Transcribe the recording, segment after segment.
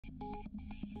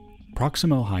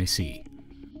Proximo Hi-C.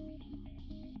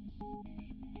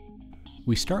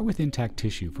 We start with intact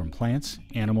tissue from plants,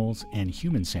 animals, and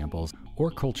human samples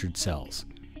or cultured cells.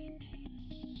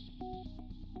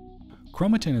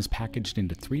 Chromatin is packaged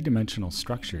into three-dimensional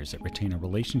structures that retain a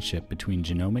relationship between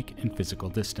genomic and physical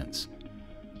distance.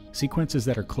 Sequences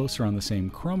that are closer on the same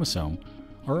chromosome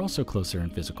are also closer in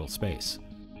physical space.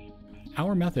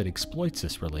 Our method exploits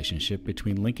this relationship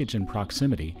between linkage and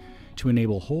proximity to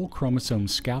enable whole chromosome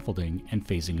scaffolding and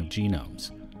phasing of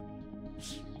genomes.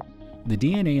 The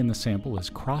DNA in the sample is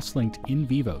cross-linked in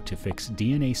vivo to fix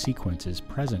DNA sequences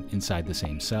present inside the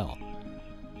same cell.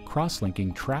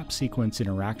 Cross-linking traps sequence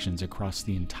interactions across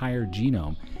the entire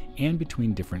genome and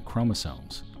between different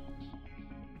chromosomes.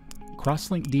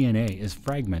 Cross-linked DNA is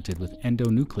fragmented with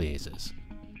endonucleases.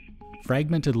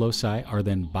 Fragmented loci are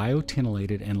then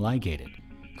biotinylated and ligated,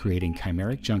 creating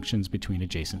chimeric junctions between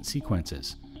adjacent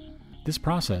sequences. This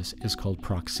process is called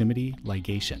proximity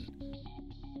ligation.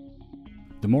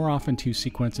 The more often two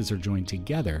sequences are joined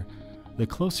together, the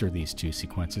closer these two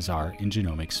sequences are in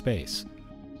genomic space.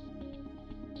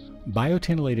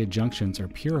 Biotinylated junctions are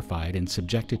purified and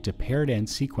subjected to paired-end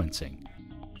sequencing.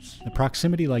 The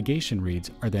proximity ligation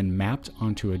reads are then mapped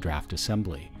onto a draft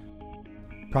assembly.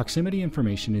 Proximity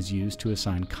information is used to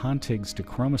assign contigs to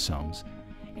chromosomes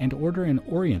and order and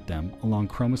orient them along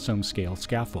chromosome-scale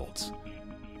scaffolds.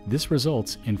 This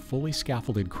results in fully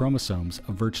scaffolded chromosomes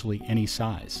of virtually any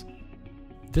size.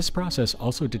 This process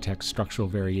also detects structural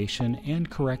variation and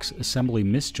corrects assembly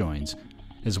misjoins,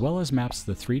 as well as maps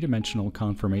the three-dimensional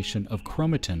conformation of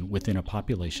chromatin within a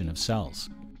population of cells.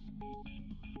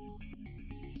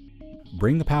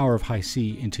 Bring the power of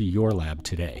Hi-C into your lab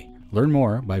today. Learn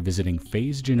more by visiting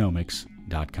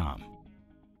phasegenomics.com.